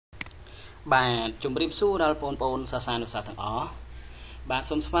បាទជំរាបសួរដល់បងប្អូនសាសានុសិស្សទាំងអស់បាទ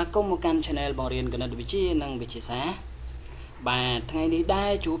សូមស្វាគមន៍មកកាន់ Channel បង្រៀនគណិតវិទ្យានិងវិទ្យាសាស្ត្របាទថ្ងៃនេះដែ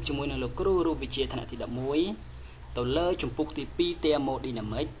រជួបជាមួយនឹងលោកគ្រូរូបវិទ្យាថ្នាក់ទី11ទៅលើជំពូកទី2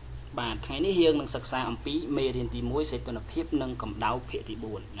 thermodynamic បាទថ្ងៃនេះយើងនឹងសិក្សាអំពីមេរៀនទី1សីតុណ្ហភាពនិងកម្ដៅភាគទី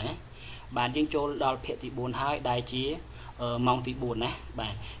4ណាបាទយើងចូលដល់ភាគទី4ហើយដែលជាម៉ោងទី4ណាបា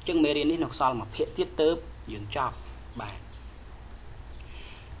ទអញ្ចឹងមេរៀននេះនៅសល់មួយភាគទៀតទៅយើងចប់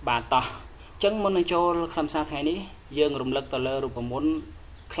បាទតោះចឹងមុននឹងចូលខ្លឹមសារថ្ងៃនេះយើងរំលឹកទៅលើរូបមន្ត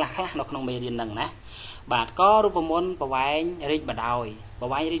ខ្លះៗនៅក្នុងមេរៀនហ្នឹងណាបាទក៏រូបមន្តប្រវែងរីកបណ្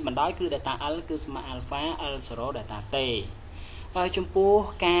ដោយគឺ delta L គឺស្មើ alpha L0 delta T ហើយចំពោះ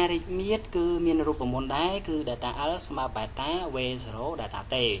ការរីកមាឌគឺមានរូបមន្តដែរគឺ delta L ស្មើ beta V0 delta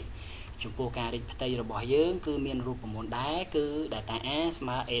T ចំពោះការរីកផ្ទៃរបស់យើងគឺមានរូបមន្តដែរគឺ delta A ស្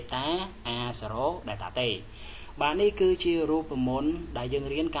មើ eta A0 delta T បាទនេះគឺជារូបមន្តដែលយើង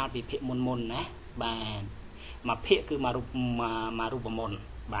រៀនកាលពីភាគមុនណាបាទមួយភាគគឺមួយរូបមន្ត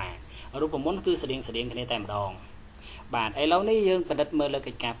បាទរូបមន្តគឺស្តៀងគ្នាតែម្ដងបាទឥឡូវនេះយើងពិនិត្យមើលលើ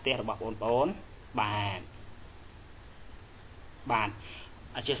កិច្ចការផ្ទះរបស់បងប្អូនបាទ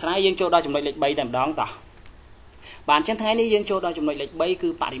អធិស្ឋានយើងចូលដល់ចំណុចលេខ3តែម្ដងតោះបាទអញ្ចឹងថ្ងៃនេះយើងចូលដល់ចំណុចលេខ3គឺ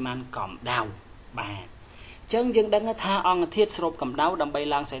បរិមាណកម្ដៅបាទអញ្ចឹងយើងដឹងថាអង្គធាតុស្រូបកម្ដៅដើម្បី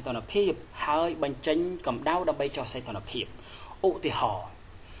ឡើងសីតុណ្ហភាពហើយបញ្ចេញកម្ដៅដើម្បីចុះសីតុណ្ហភាពឧទាហរណ៍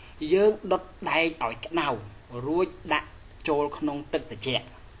យើងដុតដែកឲ្យក្ដៅរួចដាក់ចូលក្នុងទឹកត្រជាក់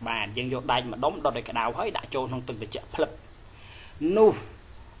បាទយើងយកដែកម្ដុំដុតឲ្យក្ដៅហើយដាក់ចូលក្នុងទឹកត្រជាក់ភ្លឹបនោះ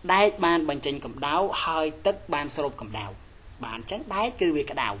ដែកបានបញ្ចេញកម្ដៅហើយទឹកបានស្រូបកម្ដៅបាទអញ្ចឹងដែកគឺវា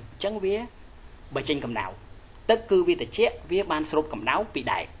ក្ដៅអញ្ចឹងវាបញ្ចេញកម្ដៅទឹកគឺវាត្រជាក់វាបានស្រូបកម្ដៅពី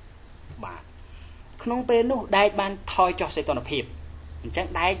ដែកបាទក្នុងពេលនោះដែកបានថយចុះសីតុណ្ហភាពអញ្ចឹង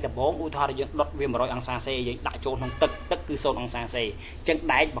ដែកដំបងឧទាហរណ៍យើងដុតវា100អង្សាសេយើងដាក់ចូលក្នុងទឹកគឺ0អង្សាសេអញ្ចឹង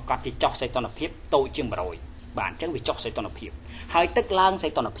ដែកប្រកាសជាចុះសីតុណ្ហភាពតូចជាង100បាទអញ្ចឹងវាចុះសីតុណ្ហភាពហើយទឹកឡើងសី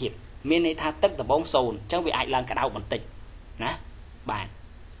តុណ្ហភាពមានន័យថាទឹកដំបង0អញ្ចឹងវាអាចឡើងក្ដៅបន្តិចណាបាទ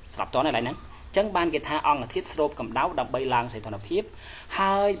ស្រាប់តើឡើយហ្នឹងអញ្ចឹងបានគេថាអង្គធាតុស្រូបកម្ដៅដើម្បីឡើងសីតុណ្ហភាព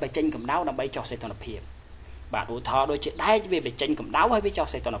ហើយបញ្ចេញកម្ដៅដើម្បីចុះសីតុណ្ហភាពបាទឧទាហរណ៍ដូចជាដែកវាបញ្ចេញកម្ដៅហើយវាចុះ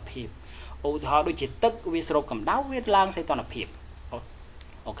សីតុណ្ហភាពឧទាហរណ៍ដូចជាទឹកវាស្រូបកម្ដៅវាឡើងសីតុណ្ហភាព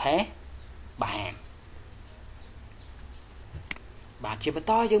អូខេបាទជាបន្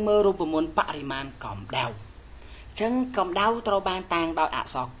តយើងមើលរូបមន្តបរិមាណកម្ដៅអញ្ចឹងកម្ដៅត្រូវបានតាំងដោយអ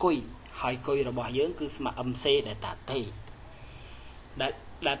ក្សរគុយហើយគុយរបស់យើងគឺស្មើ mc delta t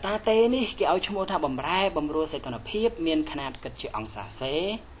delta t នេះគេឲ្យឈ្មោះថាបំរែបំរួលសីតុណ្ហភាពមានខនាតគិតជាអង្សាសេ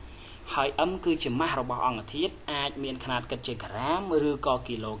ហើយ m គឺជាម៉ាស់របស់អង្គធាតុអាចមានខនាតគិតជាក្រាមឬក៏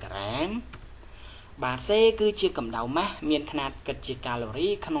គីឡូក្រាមបាទ C គឺជាកម្ដៅម៉ាស់មានខនាតគិតជាកាឡូរី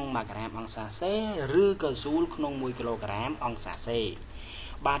ក្នុង1ក្រាមអង្សាសេឬក៏ហ្ស៊ូលក្នុង1គីឡូក្រាមអង្សាសេ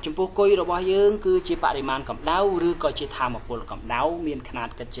បាទចំពោះគុយរបស់យើងគឺជាបរិមាណកម្ដៅឬក៏ជាថាមពលកម្ដៅមានខនាត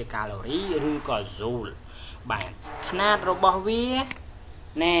គិតជាកាឡូរីឬក៏ហ្ស៊ូលបាទខនាតរបស់វា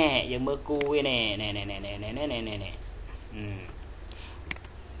ណែយើងមើលគូវាណែ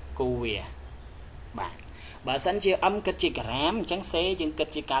គូវាបាទបើសិនជា m គិតជាក្រាមអញ្ចឹង c យើងគិត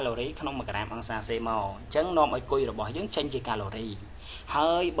ជាកាឡូរីក្នុង1ក្រាមអង្សាសេមកអញ្ចឹងនាំឲ្យគុយរបស់យើងចេញជាកាឡូរី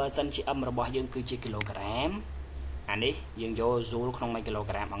ហើយបើសិនជា m របស់យើងគឺជាគីឡូក្រាមអានេះយើងយកហ្ស៊ូលក្នុង1គីឡូ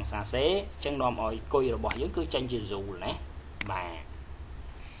ក្រាមអង្សាសេអញ្ចឹងនាំឲ្យគុយរបស់យើងគឺចេញជាហ្ស៊ូលណាបាទ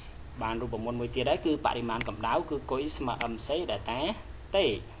បានរូបមន្តមួយទៀតដែរគឺបរិមាណកម្ដៅគឺគុយស្មើ mc delta t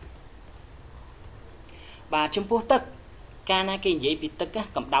បាទចំពោះទឹកកាលណាគេនិយាយពីទឹក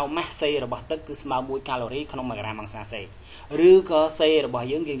កម្ដៅម៉ាស់ C របស់ទឹកគឺស្មើ1កាឡូរីក្នុង1ក្រាមអង្សាសេឬក៏ C របស់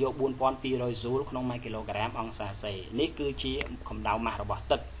យើងគេយក4200ហ្ស៊ូលក្នុង1គីឡូក្រាមអង្សាសេនេះគឺជាកម្ដៅម៉ាស់របស់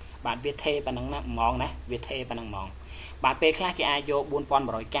ទឹកបាទវាថេប៉ុណ្ណឹងណាហ្មងណាវាថេប៉ុណ្ណឹងហ្មងបាទពេលខ្លះគេអាចយក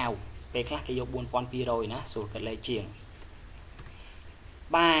4100កៅពេលខ្លះគេយក4200ណាស្រួលគិតលេខជាង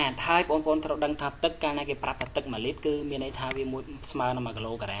បាទហើយបងប្អូនត្រូវដឹងថាទឹកកាលណាគេប្រាប់ថាទឹក1លីត្រគឺមានន័យថាវាស្មើនឹង1គី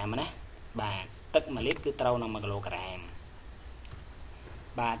ឡូក្រាមណាបាទទឹក1លីត្រគឺត្រូវនឹង1គីឡូក្រាម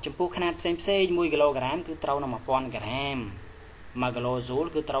បាទចំពោះຂະຫນាតផ្សេង1គីឡូក្រាមគឺត្រូវនឹង1000ក្រាម1គីឡូហ្ស៊ូល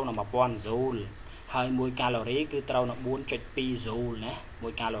គឺត្រូវនឹង1000ហ្ស៊ូលហើយ1កាឡូរីគឺត្រូវនឹង 4.2 ហ្ស៊ូលណា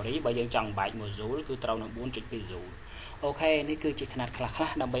1កាឡូរីបើយើងចង់បែក1ហ្ស៊ូលគឺត្រូវនឹង 4.2 ហ្ស៊ូលអូខេនេះគឺជាຂະຫນាតខ្លះ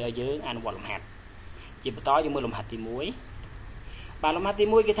ៗដើម្បីឲ្យយើងអនុវត្តលំហាត់ជាបន្តយើងមើលលំហាត់ទី1បាទលំហាត់ទី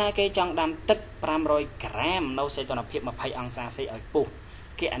1គេថាគេចង់ដាំទឹក500ក្រាមនៅសីតុណ្ហភាព20អង្សាសេឲ្យពុះ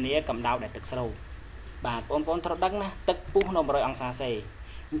គណនាកម្ដៅដែលទឹកស្រូបបាទបងប្អូនត្រូវដឹងណាទឹកពុះនៅ100អង្សាសេ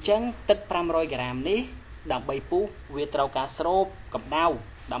អញ្ចឹងទឹក500ក្រាមនេះដើម្បីពុះវាត្រូវការស្រូបកម្ដៅ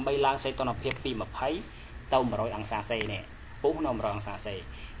ដើម្បីឡើងសីតុណ្ហភាពពី20ទៅ100អង្សាសេនេះពុះនៅ100អង្សាសេ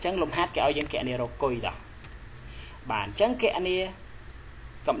អញ្ចឹងលំហាត់គេឲ្យយើងគណនារកគុយតោះបាទអញ្ចឹងគណនា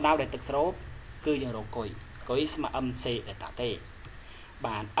cầm đau để thực srop cứ dừng rổ cối mà âm c để tạo tê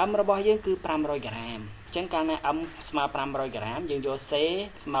bản âm rồi bao dương cứ 500 gram chẳng càng này âm mà 500 gram dương vô c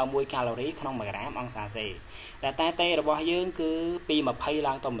mà 1 calorie không 1 gram ông xà xì để ta tê rồi bao dương cứ pi mà pay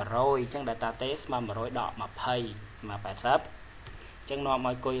lang tôm mà rồi chẳng để ta tê mà rồi đọ mà pay mà phải sắp chẳng nó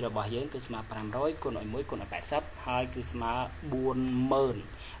mọi coi rồi bỏ dưỡng cứ mà 500 con nội mũi con nội bẻ sấp hai cứ mà 40,000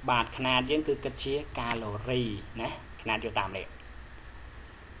 bạtขนาด dưỡng cứ cách chia calorie nè ขนาด vô tạm này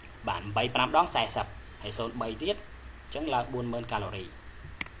bạn 7 đón xài sập hay số 7 tiết chẳng là 40,000 calorie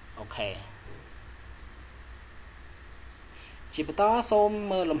ok chỉ to xôm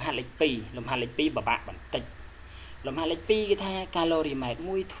mơ lồng hạt lịch pi bà bạn bản tịch lồng hạt lịch pi cái tha calorie mệt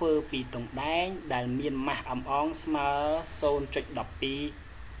mũi thưa pi tổng đáy đàn miên mạc ẩm ong smart xôn trịch đọc pi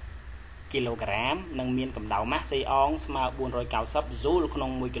kg nâng miên cầm đầu mát xây ong smart 490 joule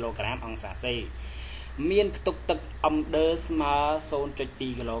không 1 kg ong xả xây miên tục tực âm đơ smart xôn trịch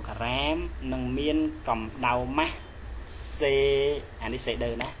pi kg nâng miên cầm đầu mát xây anh đi xây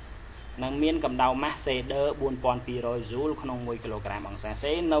đơ nè nâng miên cầm đầu mát xây đơ 4,200 joule không 1 kg ong xả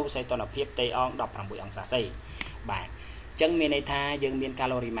xây nâu xây toàn là phiếp tây ong đọc rằng bụi ong xả xây bạn chân miền này tha dương miền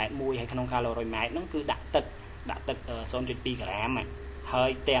calorie mát mùi hay không calorie mát nó cứ đặt tực ở son trịch pi gram mà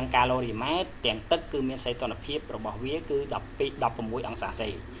hơi tiền calorie mát tiền tức cứ miền xây toàn là phiếp rồi bỏ vía cứ đập vào mũi ăn xả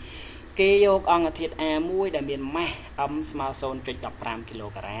xì kê vô ăn thịt muối đại miền mát âm small son trịch đập 5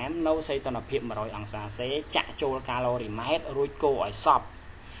 kg nấu xây toàn là phiếp mà rồi ăn xả xế chạ trôi calorie mát rồi cô ở sọp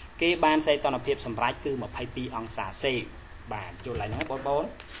kê ban xây toàn là phiếp sầm rách cứ một hay pi ăn xả xì bạn cho lại nói bốn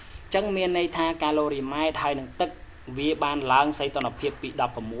chân miền này tha calorie mát thay nâng tức vì ban lang xây toàn là phiếp bị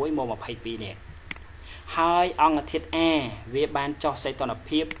đập vào mũi mô một hay pi nè hai ăn thịt vì ban cho xây toàn là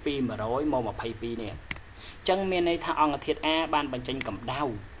phiếp pi mà rồi mô một hay pi nè chân miền này tha ăn thịt ban bánh chanh cầm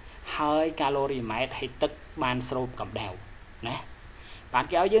đau hai calorie mát hay tức ban srop cầm đau nè bạn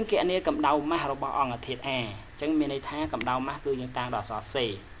kéo dương kiện này cầm đau mát rồi bao ăn thịt chân miền này tha cầm đau mát cứ những tang đỏ xóa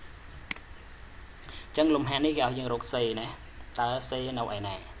xì chân lùm hàn này kéo dương rột xì nè ta xì nấu ấy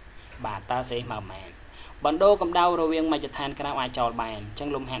nè bà ta sẽ màu màn bản đồ cầm đau rồi viên mà chật than cái nào ai cho bàn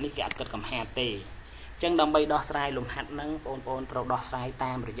chân lùm hạt đi kẹt cật cầm hạt tì chân đồng bay đo sai lùm hạt nâng ôn trâu đo sai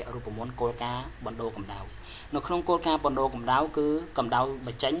tam rồi dạo rồi muốn côn cá bản đồ cầm đau nó không côn cá bản đồ cầm đau cứ cầm đau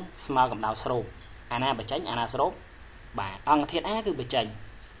bạch tránh small cầm đau srop ana bạch tránh ana srop bà ăn thiệt cứ bạch tránh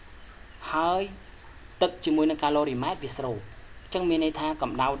hơi tức chỉ mùi nâng calorie mát vì srop chân miền này tha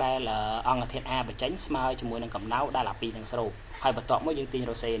cầm đau đây là ăn thiệt bạch tránh small chỉ mùi nâng cầm đau đây là pi nâng srop hai bật tọt mới dương tin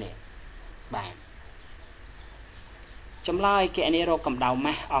rose này bà trong lai cái này rồi cầm đầu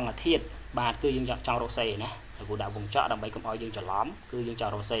mà on thiệt bà cứ dương cho rose nè cụ đạo vùng chợ đồng bấy cầm oi dương cho lõm cứ dương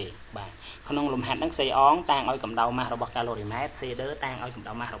cho rose bà không lùm hạt nắng xây ón tăng oi cầm đầu mà rồi bọc calorie mát xe đỡ tăng oi cầm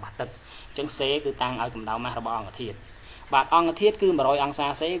đầu mà rồi bạc tật chân xe cứ tăng oi cầm đầu mà rồi bọc on thiệt bà on thiệt cứ mà rồi ăn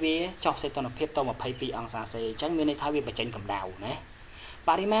xa xe về cho xe toàn là phép to một pay pi ăn xa xe tránh bên này thay vì bạch chanh cầm đầu nè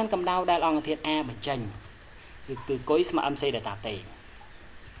bà đi man cầm đầu đang on thiệt bạch chanh cứ cối mà âm xe để tạt tề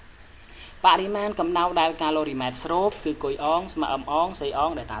bà đi man cầm đau đai calorie mát srop cứ cối ong mà âm ong xây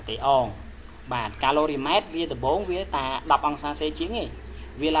ong để tạt tề ong bà calorie mát vía từ 4 vía ta đọc ăn xa xe chiếng ấy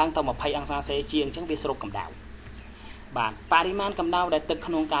vía lang tao một pay ăn xa xe chiêng chẳng vía srop cầm đau bà đi man cầm đau để tức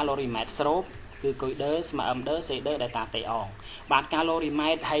không calorie mát srop cứ cối đỡ mà âm đỡ xây đỡ để tạt tề ong bà calorie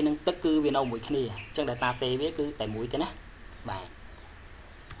mát hay nâng tức cứ viên ông mũi kia chẳng để tạt tề vía cứ tại mũi thế nè bà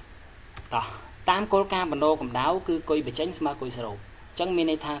đó tam cô ca bản đồ cầm đáo cứ coi bị tránh mà coi sầu chẳng miền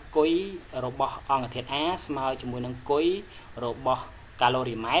này tha coi robot on thiệt mà cho mùi năng coi robot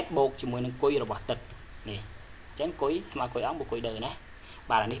calorie mát bột cho mùi năng coi robot tật nè chẳng coi mà coi ống một coi đời nè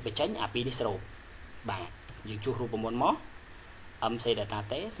bà là đi bị tránh pi đi sầu bà dùng chu ru một món âm xe để ta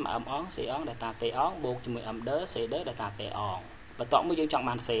té mà âm ón xe ón để ta té ón bột cho mùi âm đỡ xe đỡ để ta té òn và tọt mới dương chọn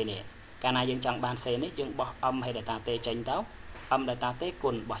bàn xe nè cái này dương chọn bàn xe này dương bỏ âm hay để ta té tránh táo âm để ta té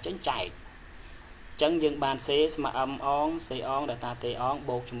cồn bỏ tránh chạy chân dương bàn xe mà âm ón xe ón để ta tê ón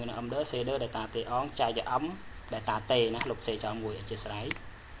bột cho mình âm đỡ xe đỡ để ta tê ón chai cho ấm để ta tê nè lục xe cho mùi ở trên sấy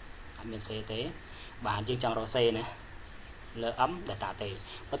bên xe té bàn chương trong đồ xe nè lỡ ấm để ta tê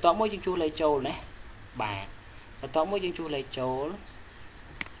và tóm mỗi chương chu lấy trâu nè bà và tóm mỗi chương chu lấy trâu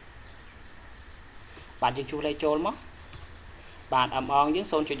bàn chương chu lấy trâu mất bàn âm ón dưới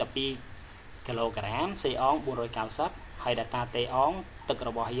xôn chuyện đập đi kg xe ón 400 cao sắp hay để ta tê ónตึกร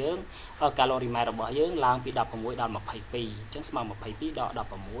ะบอกเยอะcalorie mátระบอกเยอะล้างปีดับประมวยดอนมาไผ่ปีจังสมาไผ่ปีดอกดับ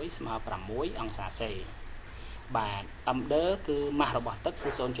ประมวยสมาประมวยอังสาเซบาทอัมเดอร์คือมาระบอกตึกคื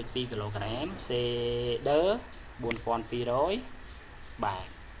อโซนจุดปีกิโลกรัมเซเดอร์4,200 บาท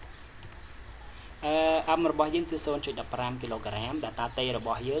âmរបស់យើងគឺ 0.15 kg ដែលតាតេរប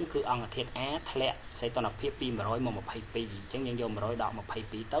ស់យើងគឺអង្គធាតុ A ធ្លាក់សីតុណ្ហភាពពី100មក22អញ្ចឹងយើងយក100ដល់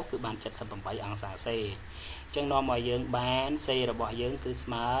22ទៅគឺបាន78អង្សាសេអញ្ចឹងនាំមកយើងបានសេរបស់យើងគឺស្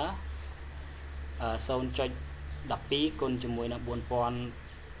មើ0.12 គុណជាមួយនឹង 4490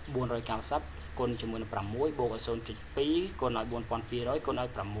 គុណជាមួយនឹង 6 បូកឲ្យ 0.2 គុណឲ្យ 4200 គុណឲ្យ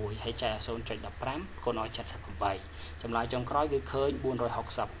 6 ហើយចែកឲ្យ 0.15 គុណឲ្យ 78 ចម្លើយចុងក្រោយគឺឃើញ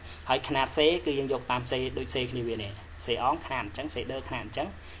 460 ហើយຂະຫນាត C គឺយើងយកតាម C ដូច C គ្នាវានេះ C អងຂະຫນាតអញ្ចឹង C ដឺຂະຫນាតអញ្ចឹង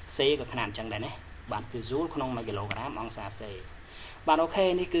C ក៏ຂະຫນាតអញ្ចឹងដែរណាបាទគឺ Joule ក្នុង 1 គីឡូក្រាមអង្សា C បាទអូខេ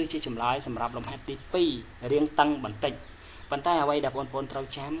នេះគឺជាចម្លើយសម្រាប់លំហាត់ទី 2 រៀងតឹងបន្តិចប៉ុន្តែអ្វីដែលបងប្អូនត្រូវ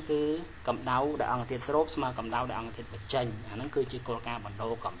ចាំគឺកម្ដៅដែលអង្គធាតុស្រូបស្មើកម្ដៅដែលអង្គធាតុបញ្ចេញអាហ្នឹងគឺជាគោលការណ៍បណ្ដូ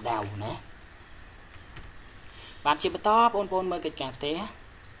រកម្ដៅណាបាទជាបន្តបងប្អូនមើលកិច្ចការផ្ទះ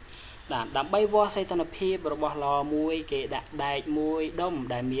ដើម្បីវាស់សីតុណ្ហភាពរបស់ឡមួយគេដាក់ដែកមួយដុំ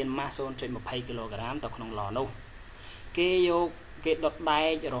ដែលមានម៉ាស 0.20 គីឡូក្រាមទៅក្នុងឡនោះគេដុតដែ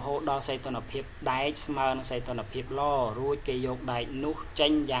ករហូតដល់សីតុណ្ហភាពដែកស្មើនឹងសីតុណ្ហភាពឡរួចគេយកដែកនោះចេ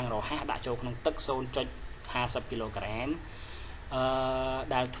ញយ៉ាងរហ័សដាក់ចូលក្នុងទឹក 0.50 គីឡូក្រាម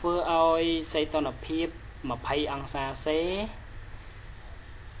ដែលធ្វើឲ្យសីតុណ្ហភាព20អង្សាសេ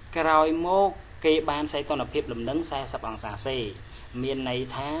ក្រោយមកគេបានសីតុណ្ហភាពលំនឹង40អង្សាសេមានន័យ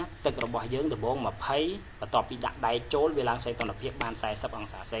ថាទឹករបស់យើងដំបូង20បន្ទាប់ពីដាក់ដែកចូលវាឡើងសីតុណ្ហភាពបាន40អ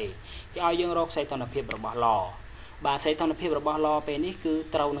ង្សាសេគេឲ្យយើងរកសីតុណ្ហភាពរបស់ឡបាទសីតុណ្ហភាពរបស់ឡពេលនេះគឺ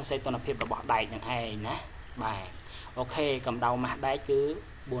ត្រូវនឹងសីតុណ្ហភាពរបស់ដែកនឹងឯងណាបាទអូខេកម្ដៅម៉ាស់ដែកគឺ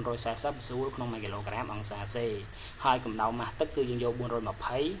440 Joule ក្នុង 1 គីឡូក្រាមអង្សាសេហើយកម្ដៅម៉ាស់ទឹកគឺយើងយក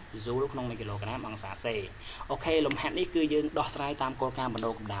420 Joule ក្នុង 1 គីឡូក្រាមអង្សាសេអូខេលំហាត់នេះគឺយើងដោះស្រាយតាមគោលការណ៍បណ្ដូ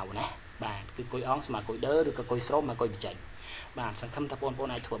រកម្ដៅណាបាទគឺគុយអងស្មើគុយដឺឬក៏គុយស្រូបស្មើគុយបញ្ចេញបាទសង្ឃឹមថាបងប្អូន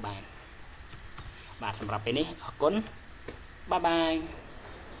អាចធ្វើបានបាទសម្រាប់ពេលនេះអរគុណបាយបាយ